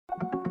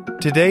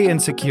Today in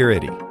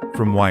Security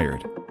from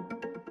Wired.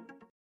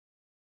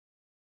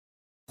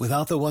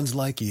 Without the ones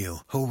like you,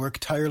 who work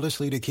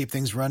tirelessly to keep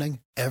things running,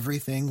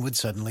 everything would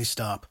suddenly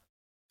stop.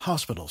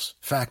 Hospitals,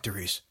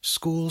 factories,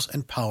 schools,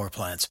 and power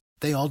plants,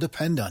 they all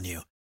depend on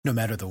you. No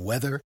matter the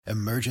weather,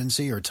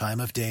 emergency, or time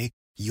of day,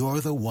 you're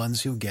the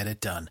ones who get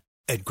it done.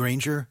 At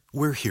Grainger,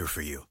 we're here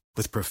for you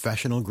with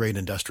professional-grade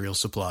industrial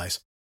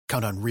supplies.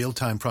 Count on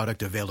real-time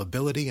product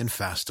availability and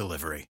fast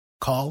delivery.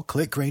 Call,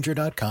 click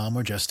Grainger.com,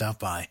 or just stop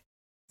by.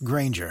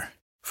 Grainger,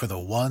 for the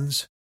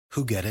ones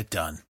who get it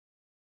done.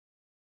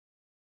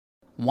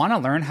 Want to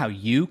learn how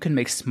you can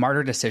make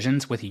smarter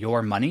decisions with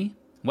your money?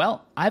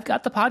 Well, I've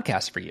got the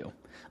podcast for you.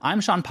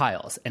 I'm Sean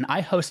Piles, and I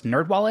host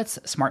NerdWallet's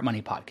Smart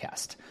Money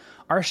Podcast.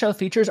 Our show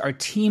features our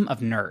team of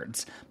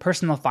nerds,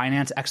 personal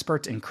finance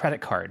experts in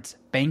credit cards,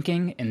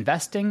 banking,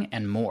 investing,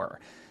 and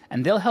more.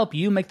 And they'll help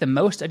you make the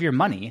most of your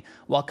money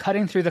while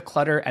cutting through the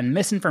clutter and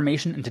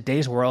misinformation in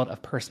today's world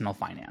of personal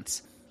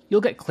finance. You'll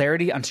get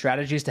clarity on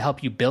strategies to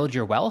help you build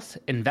your wealth,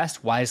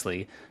 invest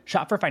wisely,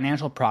 shop for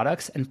financial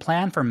products, and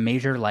plan for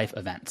major life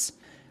events.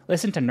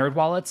 Listen to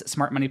NerdWallet's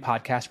Smart Money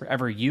Podcast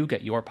wherever you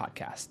get your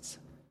podcasts.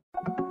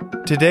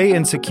 Today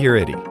in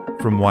Security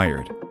from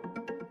Wired.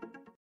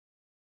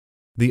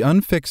 The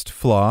unfixed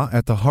flaw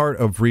at the heart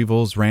of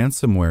REvil's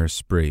ransomware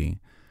spree.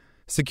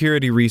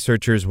 Security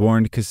researchers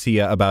warned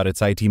Kaseya about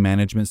its IT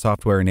management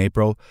software in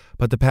April,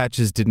 but the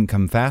patches didn't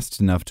come fast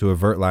enough to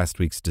avert last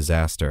week's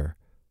disaster.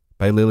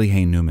 By Lily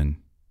Hay Newman.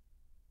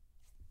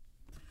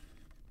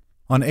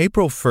 On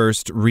April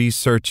 1st,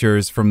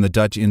 researchers from the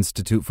Dutch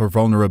Institute for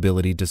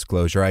Vulnerability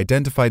Disclosure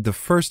identified the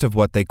first of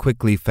what they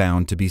quickly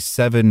found to be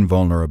 7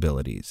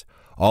 vulnerabilities,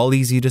 all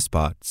easy to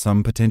spot,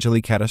 some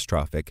potentially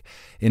catastrophic,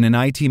 in an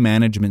IT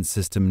management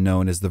system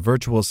known as the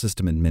Virtual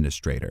System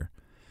Administrator.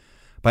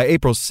 By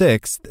April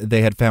 6th,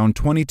 they had found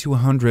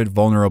 2,200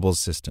 vulnerable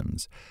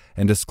systems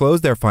and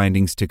disclosed their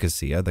findings to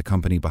Kaseya, the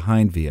company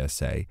behind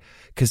VSA.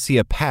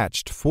 Kaseya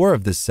patched 4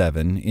 of the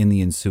 7 in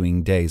the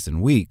ensuing days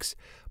and weeks,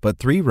 but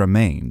 3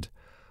 remained.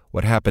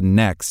 What happened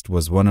next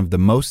was one of the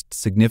most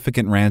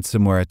significant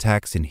ransomware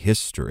attacks in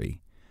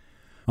history.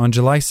 On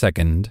July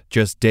 2nd,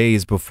 just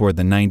days before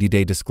the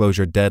 90-day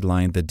disclosure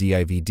deadline the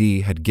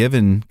DIVD had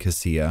given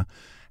Kaseya,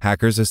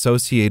 hackers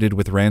associated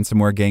with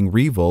ransomware gang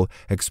REvil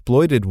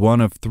exploited one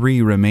of 3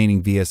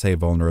 remaining VSA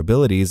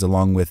vulnerabilities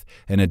along with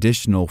an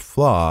additional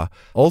flaw,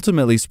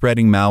 ultimately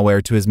spreading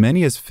malware to as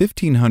many as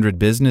 1,500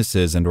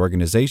 businesses and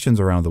organizations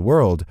around the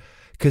world.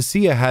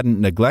 Kaseya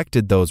hadn't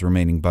neglected those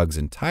remaining bugs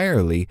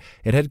entirely.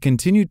 It had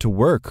continued to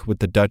work with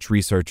the Dutch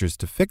researchers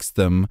to fix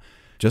them,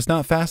 just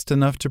not fast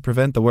enough to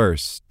prevent the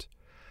worst.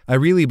 I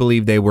really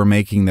believe they were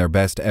making their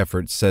best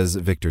efforts, says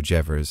Victor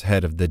Jevers,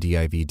 head of the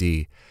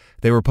DIVD.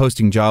 They were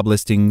posting job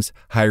listings,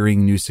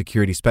 hiring new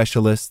security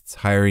specialists,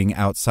 hiring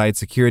outside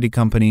security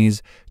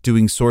companies,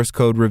 doing source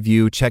code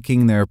review,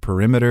 checking their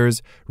perimeters,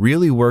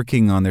 really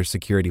working on their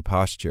security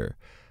posture.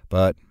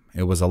 But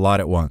it was a lot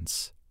at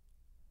once.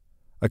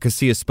 A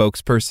Kaseya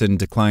spokesperson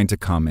declined to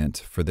comment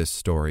for this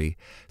story,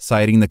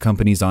 citing the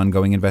company's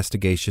ongoing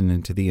investigation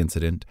into the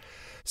incident.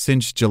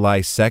 Since July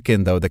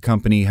 2nd, though, the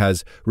company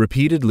has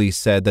repeatedly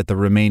said that the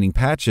remaining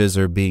patches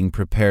are being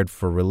prepared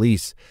for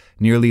release.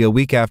 Nearly a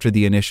week after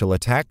the initial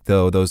attack,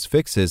 though, those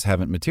fixes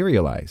haven't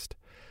materialized.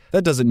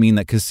 That doesn't mean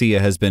that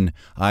Kaseya has been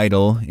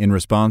idle in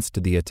response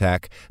to the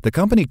attack. The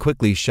company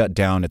quickly shut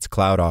down its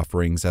cloud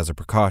offerings as a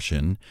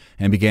precaution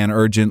and began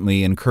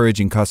urgently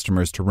encouraging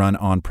customers to run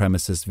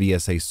on-premises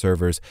VSA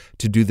servers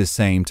to do the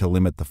same to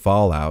limit the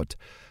fallout.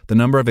 The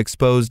number of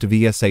exposed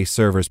VSA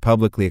servers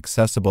publicly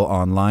accessible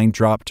online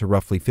dropped to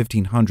roughly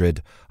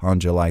 1,500 on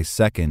July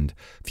 2nd,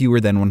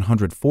 fewer than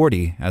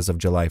 140 as of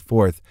July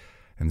 4th,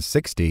 and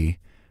 60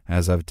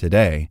 as of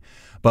today.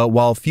 But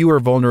while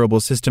fewer vulnerable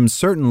systems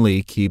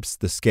certainly keeps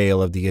the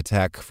scale of the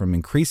attack from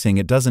increasing,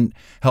 it doesn't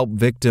help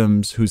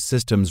victims whose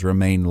systems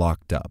remain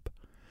locked up.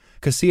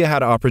 Kaseya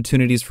had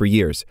opportunities for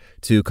years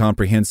to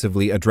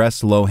comprehensively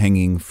address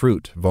low-hanging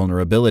fruit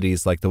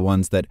vulnerabilities like the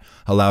ones that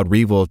allowed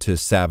REvil to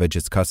savage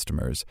its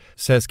customers,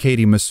 says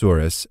Katie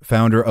Masouras,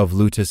 founder of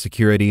Luta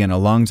Security and a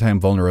longtime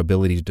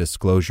vulnerability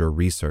disclosure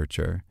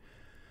researcher.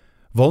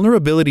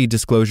 Vulnerability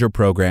disclosure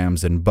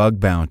programs and bug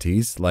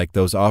bounties, like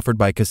those offered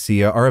by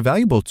Kaseya, are a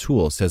valuable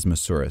tool, says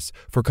Masouras,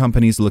 for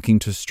companies looking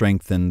to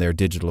strengthen their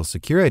digital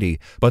security.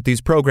 But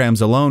these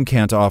programs alone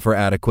can't offer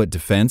adequate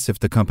defense if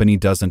the company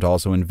doesn't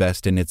also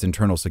invest in its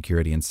internal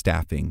security and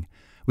staffing.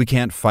 We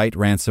can't fight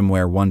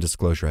ransomware one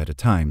disclosure at a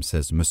time,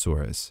 says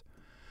Masouras.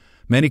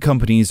 Many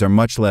companies are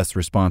much less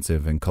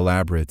responsive and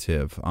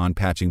collaborative on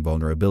patching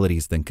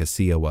vulnerabilities than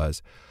Kaseya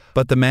was.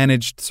 But the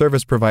managed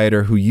service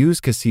provider who use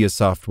Kaseya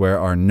software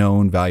are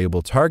known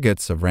valuable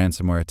targets of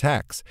ransomware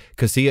attacks.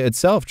 Kaseya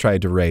itself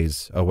tried to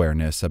raise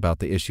awareness about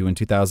the issue in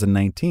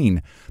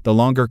 2019. The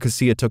longer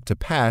Kaseya took to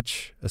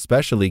patch,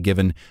 especially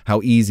given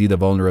how easy the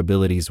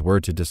vulnerabilities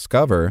were to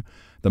discover,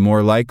 the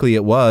more likely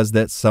it was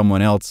that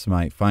someone else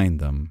might find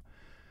them.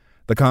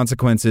 The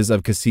consequences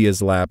of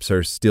Kaseya's lapse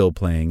are still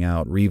playing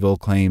out. REvil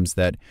claims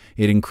that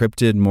it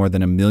encrypted more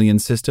than 1 million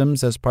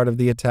systems as part of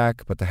the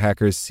attack, but the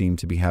hackers seem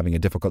to be having a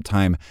difficult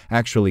time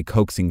actually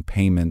coaxing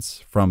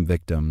payments from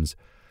victims.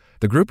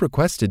 The group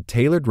requested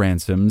tailored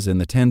ransoms in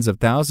the tens of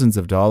thousands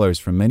of dollars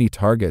from many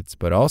targets,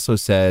 but also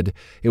said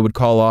it would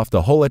call off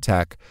the whole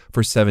attack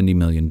for $70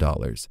 million.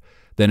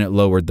 Then it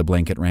lowered the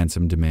blanket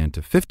ransom demand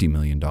to $50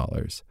 million.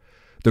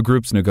 The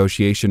group's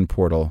negotiation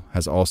portal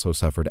has also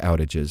suffered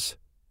outages.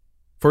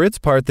 For its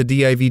part, the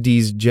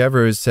DIVD's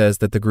Jevers says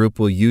that the group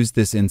will use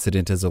this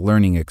incident as a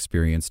learning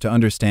experience to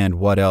understand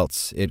what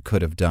else it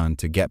could have done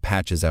to get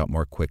patches out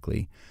more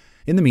quickly.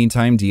 In the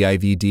meantime,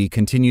 DIVD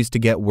continues to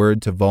get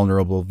word to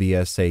vulnerable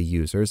VSA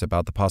users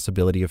about the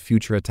possibility of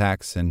future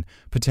attacks and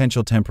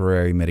potential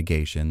temporary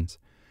mitigations.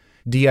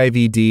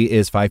 DIVD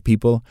is 5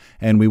 people,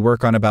 and we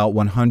work on about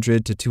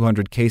 100 to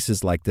 200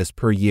 cases like this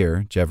per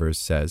year, Jevers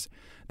says.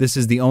 This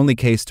is the only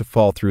case to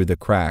fall through the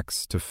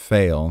cracks, to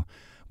fail.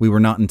 We were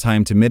not in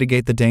time to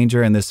mitigate the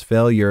danger, and this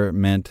failure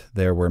meant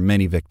there were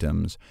many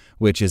victims,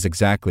 which is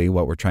exactly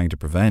what we're trying to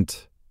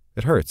prevent.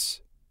 It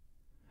hurts.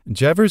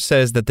 Jevers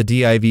says that the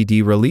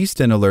DIVD released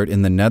an alert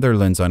in the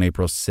Netherlands on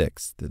April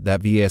 6th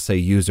that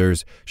VSA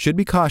users should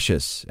be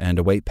cautious and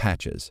await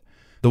patches.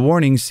 The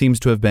warning seems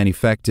to have been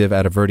effective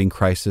at averting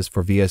crisis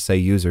for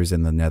VSA users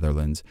in the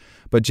Netherlands,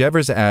 but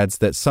Jevers adds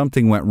that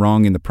something went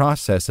wrong in the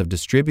process of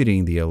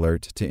distributing the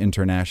alert to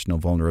international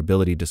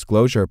vulnerability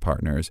disclosure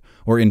partners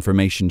or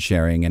information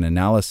sharing and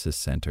analysis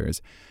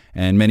centers,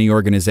 and many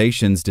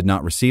organizations did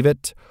not receive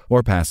it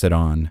or pass it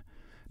on.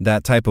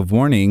 That type of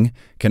warning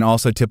can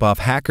also tip off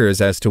hackers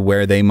as to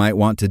where they might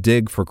want to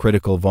dig for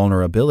critical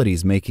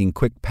vulnerabilities, making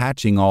quick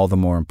patching all the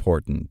more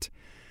important.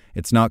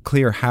 It's not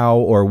clear how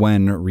or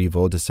when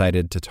REvil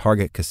decided to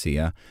target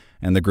Kaseya,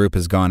 and the group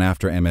has gone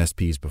after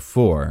MSPs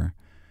before.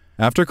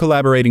 After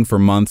collaborating for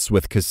months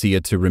with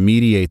Kaseya to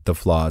remediate the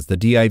flaws, the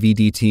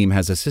DIVD team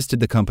has assisted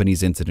the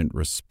company's incident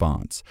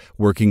response,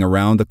 working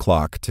around the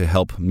clock to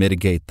help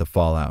mitigate the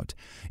fallout.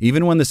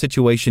 Even when the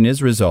situation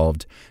is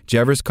resolved,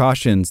 Jevers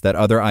cautions that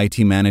other IT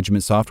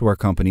management software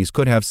companies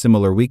could have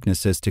similar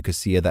weaknesses to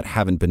Kaseya that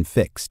haven't been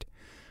fixed.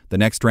 The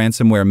next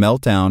ransomware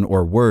meltdown,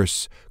 or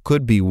worse,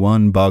 could be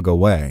one bug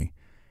away.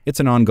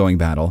 It's an ongoing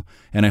battle,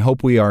 and I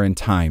hope we are in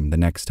time the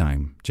next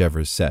time,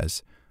 Jevers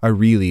says. I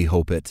really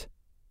hope it.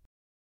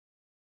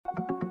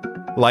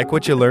 Like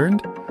what you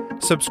learned?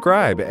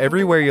 Subscribe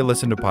everywhere you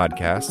listen to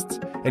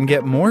podcasts and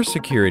get more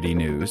security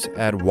news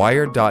at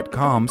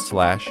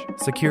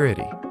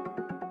wired.com/security.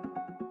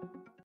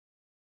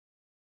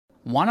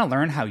 Want to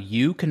learn how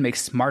you can make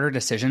smarter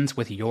decisions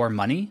with your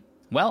money?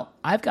 Well,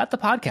 I've got the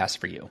podcast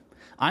for you.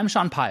 I'm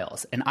Sean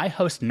Piles, and I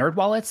host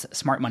NerdWallet's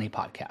Smart Money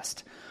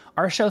Podcast.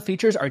 Our show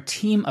features our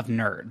team of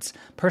nerds,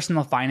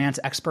 personal finance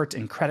experts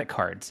in credit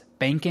cards,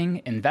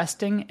 banking,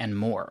 investing, and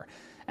more.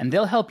 And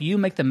they'll help you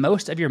make the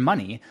most of your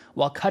money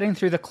while cutting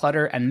through the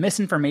clutter and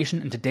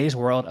misinformation in today's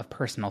world of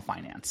personal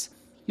finance.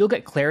 You'll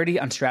get clarity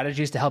on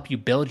strategies to help you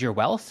build your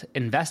wealth,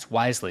 invest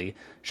wisely,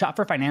 shop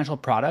for financial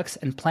products,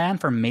 and plan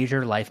for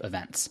major life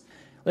events.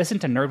 Listen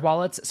to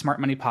NerdWallet's Smart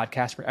Money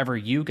Podcast wherever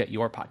you get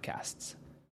your podcasts.